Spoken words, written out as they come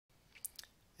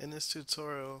In this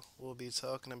tutorial, we'll be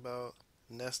talking about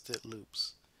nested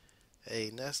loops.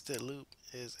 A nested loop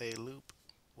is a loop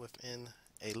within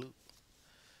a loop.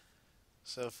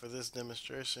 So for this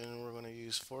demonstration, we're going to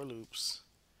use for loops.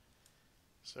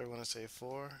 So we're going to say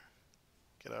for,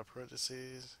 get our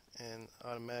parentheses, and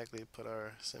automatically put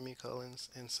our semicolons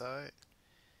inside,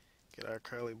 get our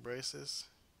curly braces,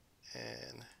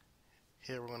 and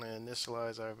here we're going to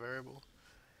initialize our variable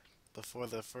before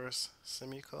the first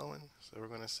semicolon. So we're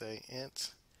going to say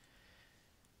int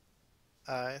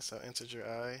I, so integer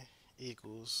I,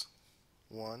 equals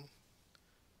 1.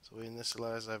 So we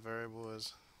initialize that variable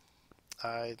as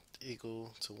I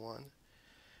equal to 1.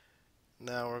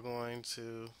 Now we're going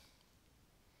to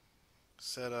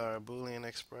set our Boolean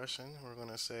expression. We're going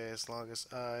to say as long as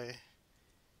I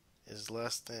is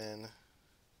less than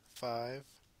 5,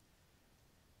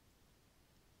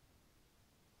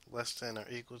 less than or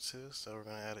equal to, so we're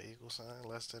going to add an equal sign,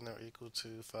 less than or equal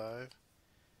to 5.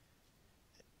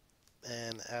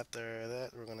 And after that,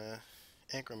 we're going to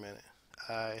increment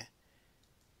it, I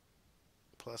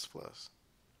plus plus.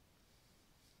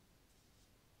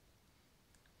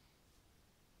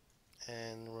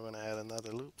 And we're going to add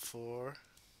another loop for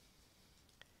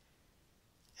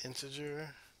integer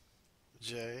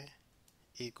j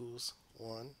equals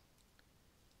 1,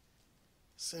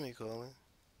 semicolon,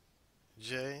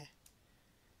 j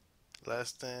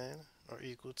less than or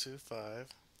equal to 5,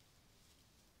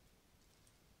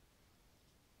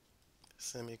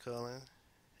 semicolon,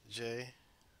 j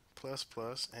plus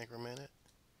plus, increment it,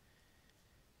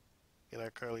 get our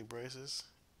curly braces,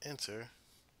 enter,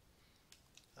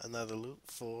 another loop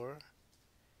for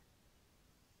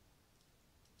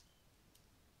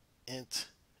int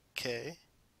k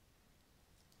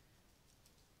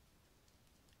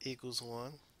equals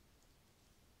 1,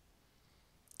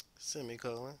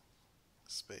 semicolon,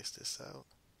 space this out,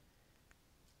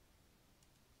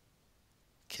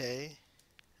 k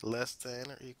less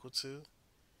than or equal to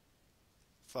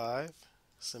 5,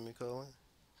 semicolon,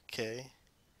 k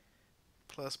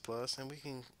plus plus, and we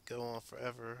can go on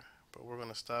forever, but we're going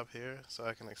to stop here so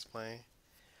I can explain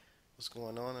what's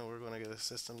going on, and we're going to get a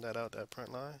system that out that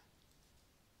print line.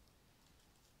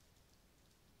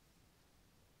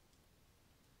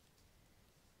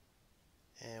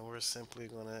 And we're simply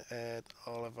going to add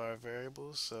all of our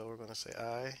variables. So we're going to say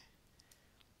I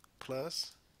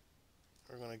plus,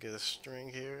 we're going to get a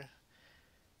string here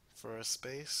for a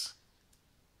space,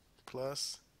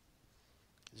 plus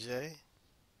j.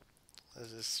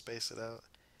 Let's just space it out,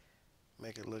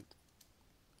 make it look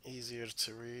easier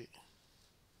to read.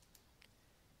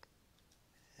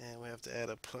 And we have to add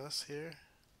a plus here,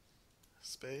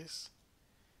 space,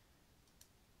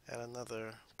 add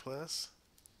another plus,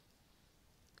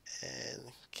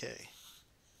 and k,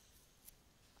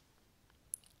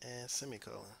 and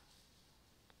semicolon.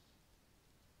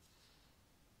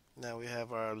 Now we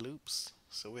have our loops.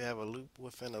 So we have a loop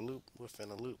within a loop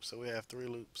within a loop. So we have 3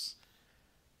 loops.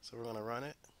 So we're going to run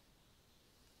it.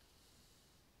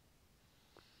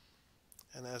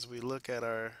 And as we look at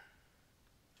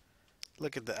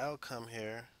the outcome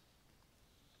here,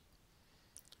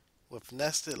 with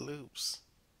nested loops,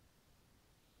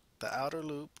 the outer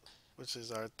loop, which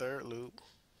is our third loop,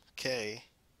 k,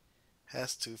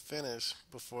 has to finish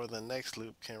before the next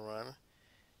loop can run,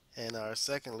 and our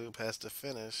second loop has to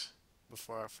finish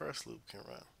before our first loop can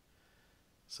run.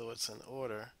 So it's in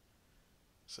order.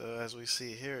 So as we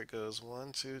see here, it goes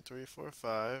 1, 2, 3, 4,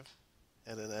 5,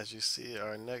 and then as you see,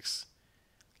 our next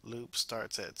loop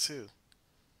starts at 2.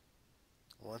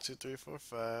 1, 2, 3, 4,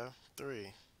 5,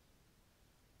 3.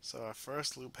 So our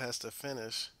first loop has to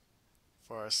finish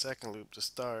for our second loop to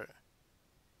start,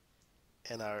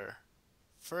 and our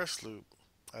first loop,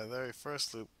 our very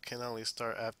first loop, can only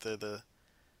start after the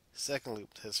second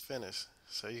loop has finished.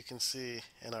 So you can see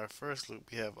in our first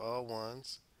loop we have all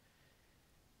ones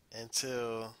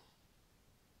until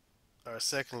our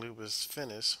second loop is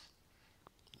finished.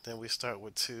 Then we start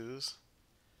with 2s.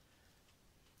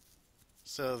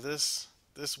 So this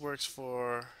works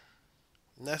for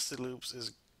nested loops,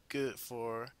 is good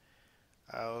for,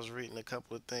 I was reading a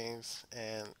couple of things,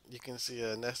 and you can see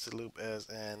a nested loop as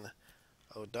an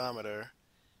odometer.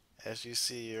 As you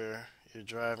see, you're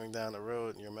driving down the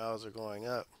road and your miles are going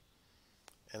up,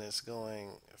 and it's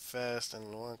going fast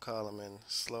in one column and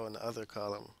slow in the other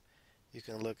column. You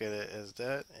can look at it as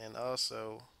that. And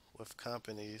also with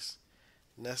companies,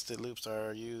 nested loops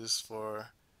are used for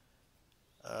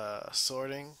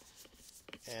sorting,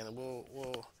 and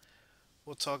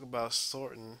we'll talk about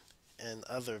sorting in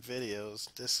other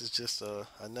videos. This is just a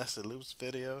nested loops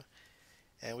video,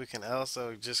 and we can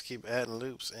also just keep adding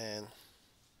loops, and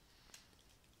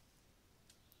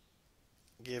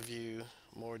give you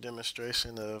more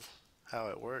demonstration of how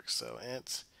it works. So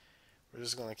int, we're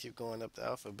just going to keep going up the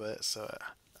alphabet. So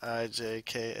I, J,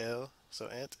 K, L. So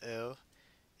int L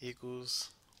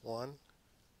equals 1,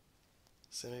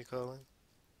 semicolon,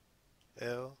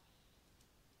 L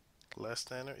less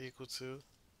than or equal to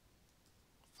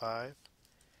 5.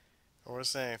 And we're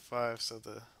saying 5 so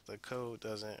the code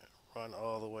doesn't run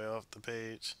all the way off the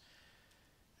page.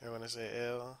 You're going to say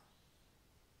L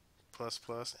plus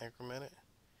plus increment it.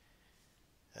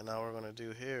 And now what we're going to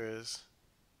do here is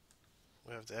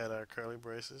we have to add our curly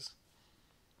braces.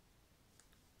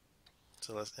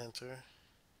 So let's enter.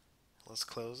 Let's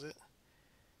close it.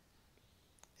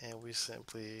 And we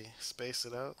simply space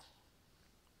it out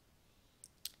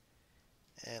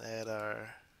and add a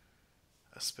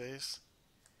space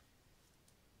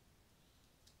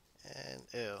and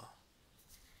L.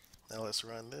 Now let's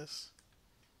run this.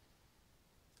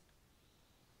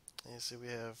 And you see we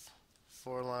have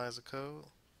 4 lines of code.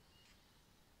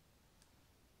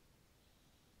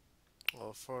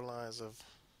 Well, 4 lines of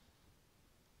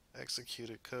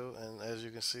executed code, and as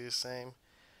you can see, same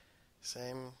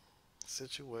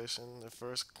situation.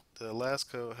 The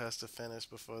last code has to finish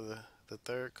before the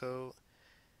third code,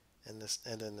 and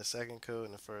then the second code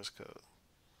and the first code.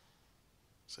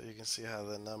 So you can see how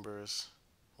the numbers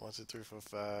 1, 2, 3, 4,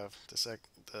 5.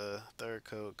 The third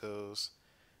code goes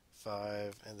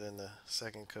 5, and then the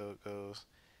second code goes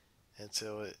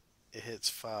until it hits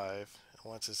 5.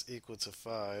 And once it's equal to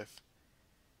 5,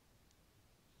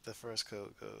 the first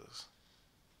code goes.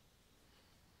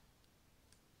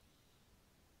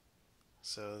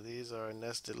 So these are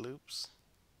nested loops,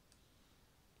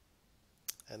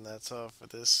 and that's all for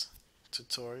this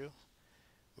tutorial.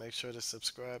 Make sure to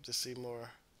subscribe to see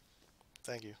more.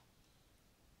 Thank you.